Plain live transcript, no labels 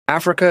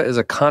Africa is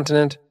a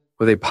continent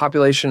with a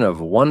population of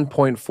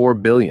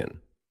 1.4 billion,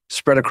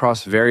 spread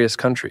across various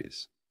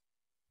countries.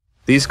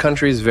 These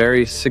countries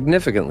vary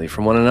significantly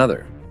from one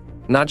another,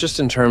 not just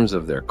in terms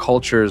of their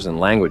cultures and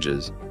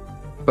languages,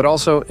 but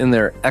also in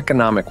their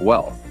economic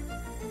wealth.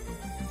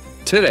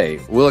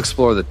 Today, we'll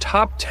explore the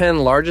top 10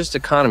 largest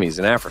economies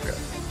in Africa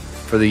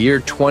for the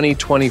year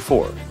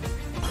 2024,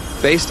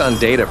 based on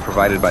data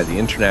provided by the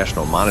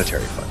International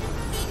Monetary Fund.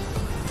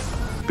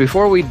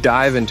 Before we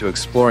dive into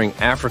exploring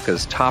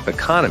Africa's top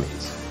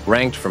economies,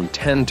 ranked from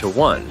 10 to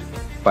 1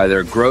 by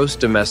their gross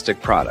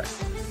domestic product,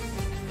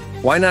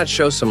 why not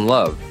show some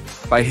love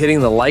by hitting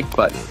the like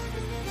button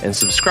and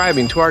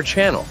subscribing to our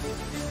channel?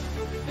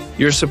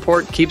 Your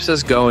support keeps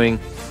us going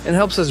and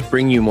helps us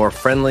bring you more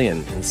friendly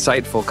and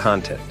insightful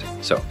content.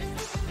 So,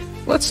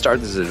 let's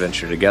start this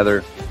adventure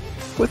together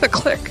with a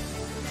click.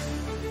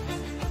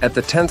 At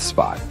the 10th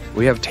spot,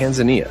 we have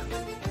Tanzania,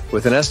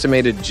 with an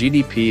estimated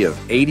GDP of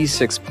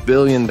 $86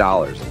 billion in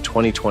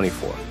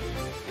 2024.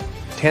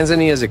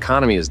 Tanzania's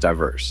economy is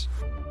diverse,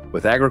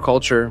 with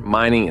agriculture,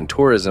 mining, and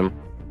tourism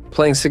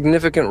playing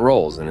significant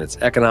roles in its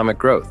economic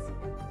growth.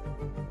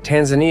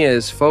 Tanzania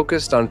is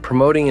focused on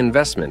promoting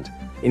investment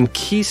in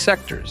key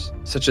sectors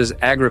such as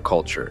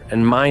agriculture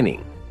and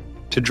mining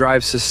to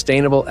drive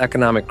sustainable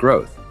economic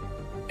growth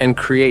and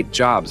create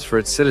jobs for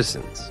its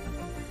citizens.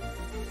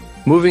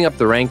 Moving up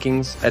the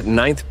rankings, at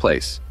 9th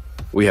place,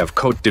 we have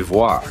Côte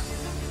d'Ivoire,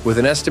 with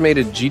an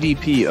estimated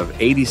GDP of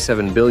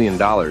 $87 billion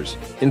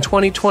in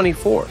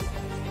 2024.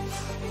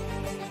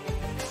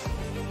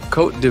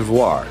 Côte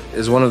d'Ivoire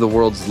is one of the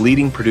world's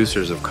leading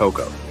producers of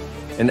cocoa,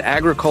 and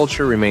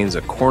agriculture remains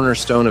a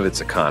cornerstone of its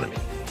economy.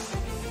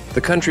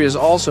 The country is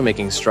also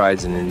making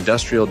strides in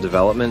industrial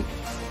development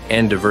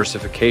and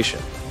diversification.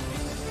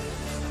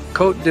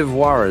 Côte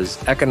d'Ivoire's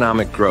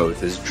economic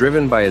growth is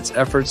driven by its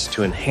efforts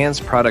to enhance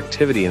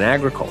productivity in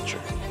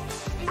agriculture,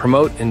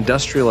 promote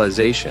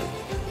industrialization,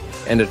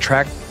 and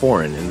attract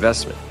foreign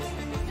investment.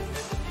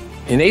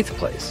 In 8th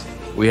place,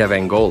 we have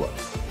Angola,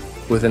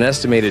 with an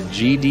estimated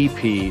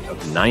GDP of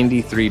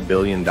 $93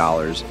 billion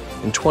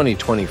in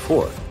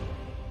 2024.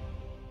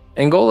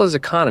 Angola's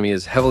economy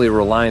is heavily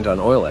reliant on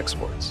oil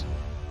exports,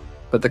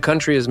 but the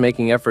country is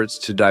making efforts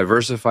to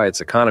diversify its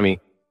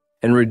economy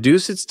and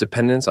reduce its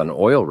dependence on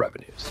oil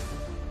revenues.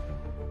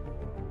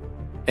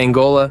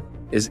 Angola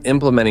is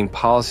implementing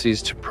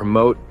policies to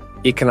promote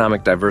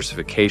economic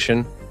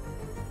diversification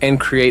and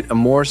create a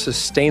more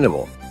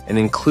sustainable and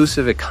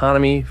inclusive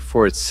economy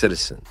for its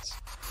citizens.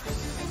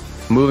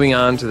 Moving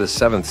on to the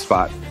 7th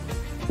spot,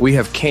 we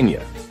have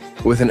Kenya,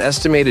 with an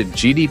estimated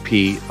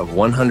GDP of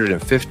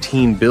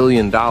 $115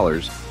 billion in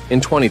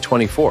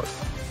 2024.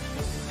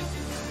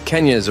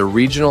 Kenya is a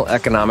regional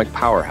economic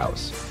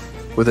powerhouse,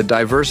 with a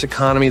diverse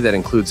economy that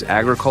includes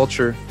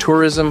agriculture,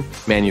 tourism,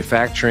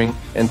 manufacturing,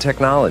 and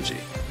technology.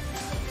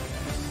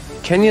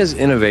 Kenya's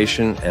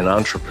innovation and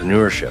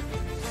entrepreneurship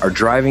are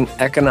driving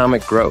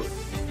economic growth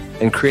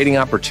and creating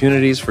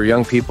opportunities for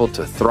young people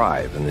to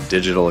thrive in the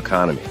digital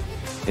economy.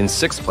 In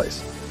 6th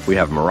place, we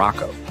have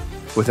Morocco,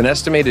 with an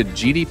estimated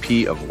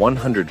GDP of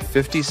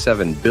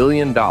 $157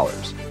 billion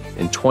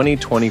in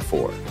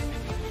 2024.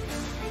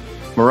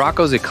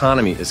 Morocco's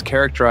economy is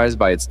characterized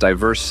by its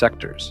diverse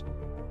sectors,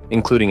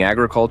 including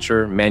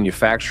agriculture,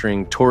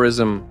 manufacturing,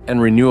 tourism,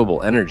 and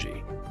renewable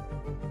energy.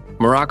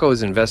 Morocco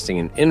is investing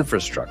in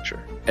infrastructure,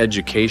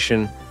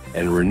 education,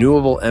 and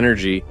renewable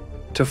energy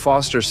to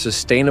foster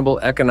sustainable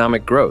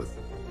economic growth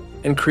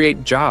and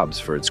create jobs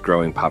for its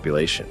growing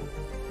population.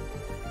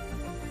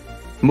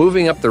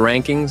 Moving up the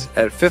rankings,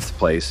 at 5th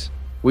place,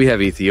 we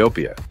have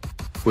Ethiopia,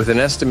 with an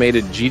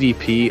estimated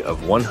GDP of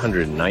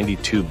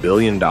 $192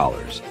 billion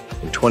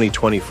in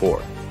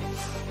 2024.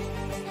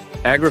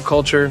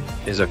 Agriculture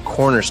is a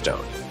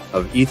cornerstone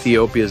of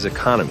Ethiopia's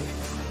economy,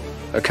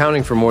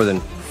 accounting for more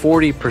than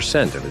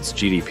 40% of its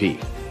GDP.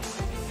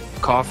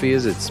 Coffee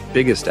is its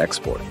biggest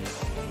export,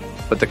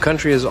 but the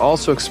country is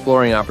also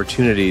exploring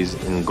opportunities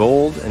in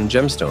gold and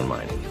gemstone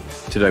mining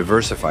to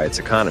diversify its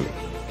economy.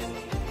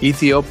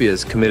 Ethiopia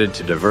is committed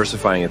to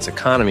diversifying its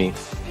economy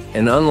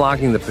and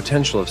unlocking the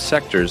potential of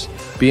sectors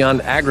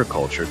beyond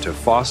agriculture to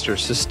foster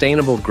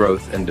sustainable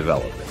growth and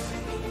development.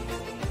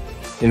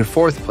 In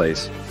 4th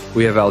place,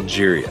 we have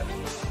Algeria,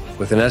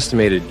 with an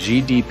estimated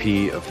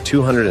GDP of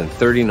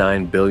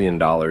 $239 billion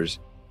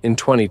in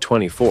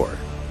 2024.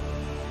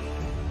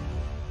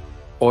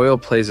 Oil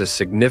plays a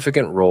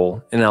significant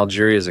role in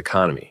Algeria's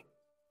economy,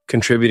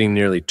 contributing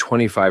nearly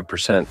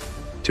 25%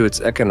 to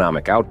its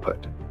economic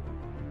output.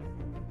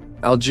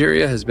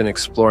 Algeria has been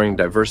exploring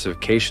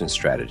diversification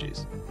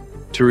strategies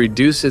to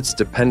reduce its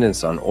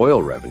dependence on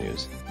oil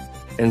revenues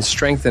and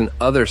strengthen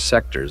other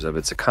sectors of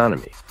its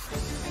economy.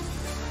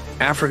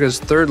 Africa's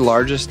 3rd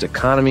largest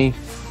economy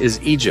is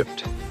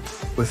Egypt,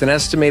 with an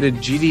estimated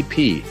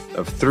GDP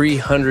of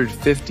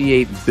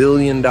 $358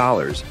 billion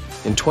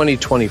in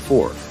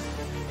 2024.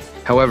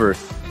 However,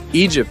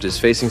 Egypt is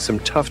facing some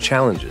tough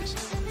challenges,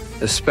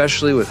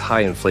 especially with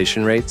high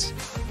inflation rates.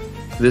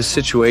 This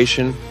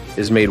situation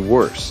is made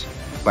worse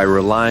by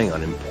relying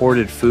on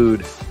imported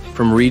food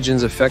from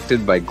regions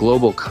affected by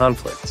global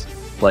conflicts,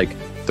 like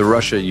the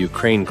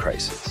Russia-Ukraine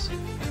crisis.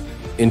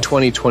 In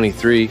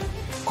 2023,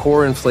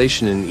 core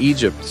inflation in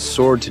Egypt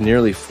soared to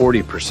nearly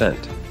 40%,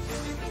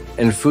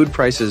 and food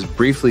prices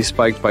briefly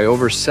spiked by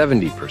over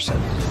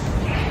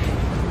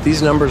 70%.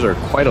 These numbers are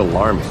quite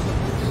alarming.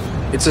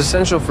 It's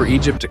essential for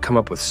Egypt to come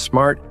up with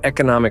smart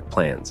economic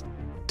plans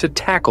to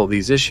tackle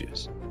these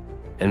issues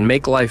and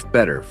make life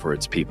better for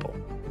its people.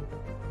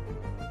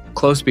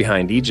 Close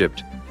behind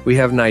Egypt, we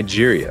have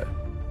Nigeria,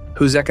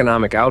 whose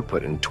economic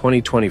output in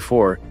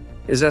 2024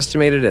 is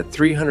estimated at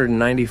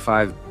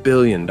 $395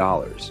 billion.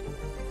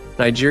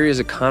 Nigeria's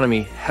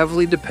economy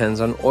heavily depends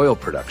on oil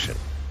production,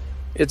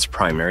 its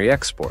primary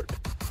export.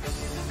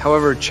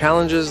 However,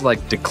 challenges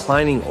like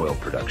declining oil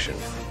production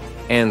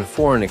and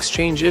foreign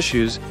exchange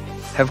issues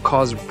have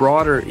caused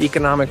broader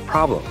economic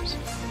problems,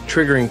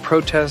 triggering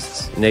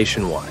protests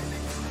nationwide.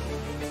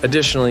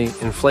 Additionally,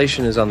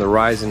 inflation is on the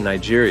rise in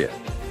Nigeria,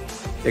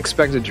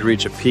 expected to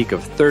reach a peak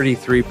of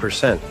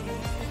 33%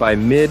 by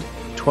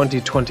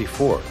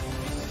mid-2024.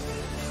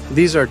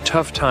 These are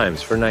tough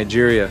times for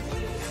Nigeria,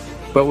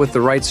 but with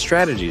the right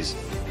strategies,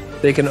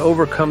 they can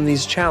overcome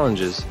these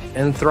challenges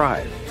and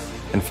thrive.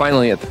 And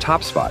finally, at the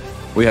top spot,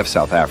 we have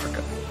South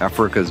Africa,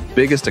 Africa's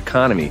biggest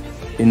economy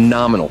in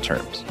nominal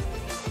terms,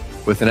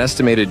 with an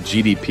estimated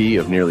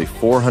GDP of nearly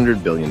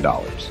 $400 billion.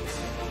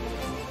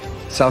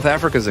 South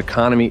Africa's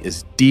economy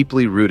is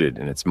deeply rooted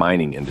in its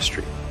mining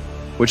industry,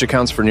 which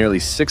accounts for nearly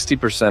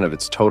 60% of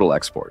its total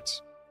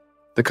exports.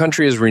 The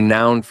country is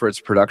renowned for its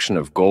production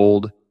of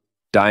gold,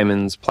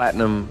 diamonds,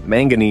 platinum,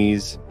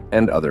 manganese,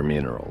 and other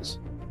minerals.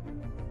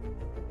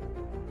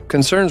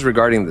 Concerns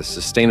regarding the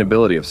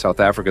sustainability of South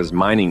Africa's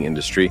mining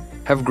industry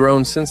have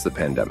grown since the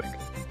pandemic.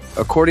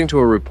 According to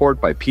a report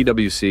by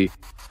PwC,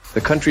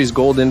 the country's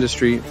gold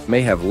industry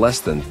may have less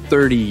than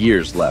 30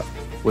 years left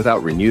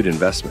without renewed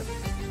investment.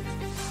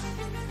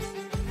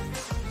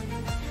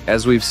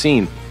 As we've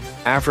seen,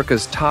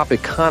 Africa's top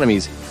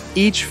economies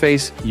each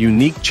face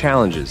unique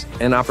challenges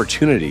and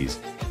opportunities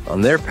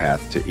on their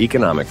path to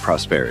economic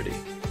prosperity.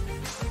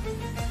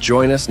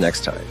 Join us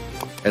next time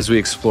as we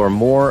explore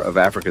more of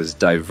Africa's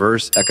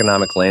diverse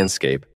economic landscape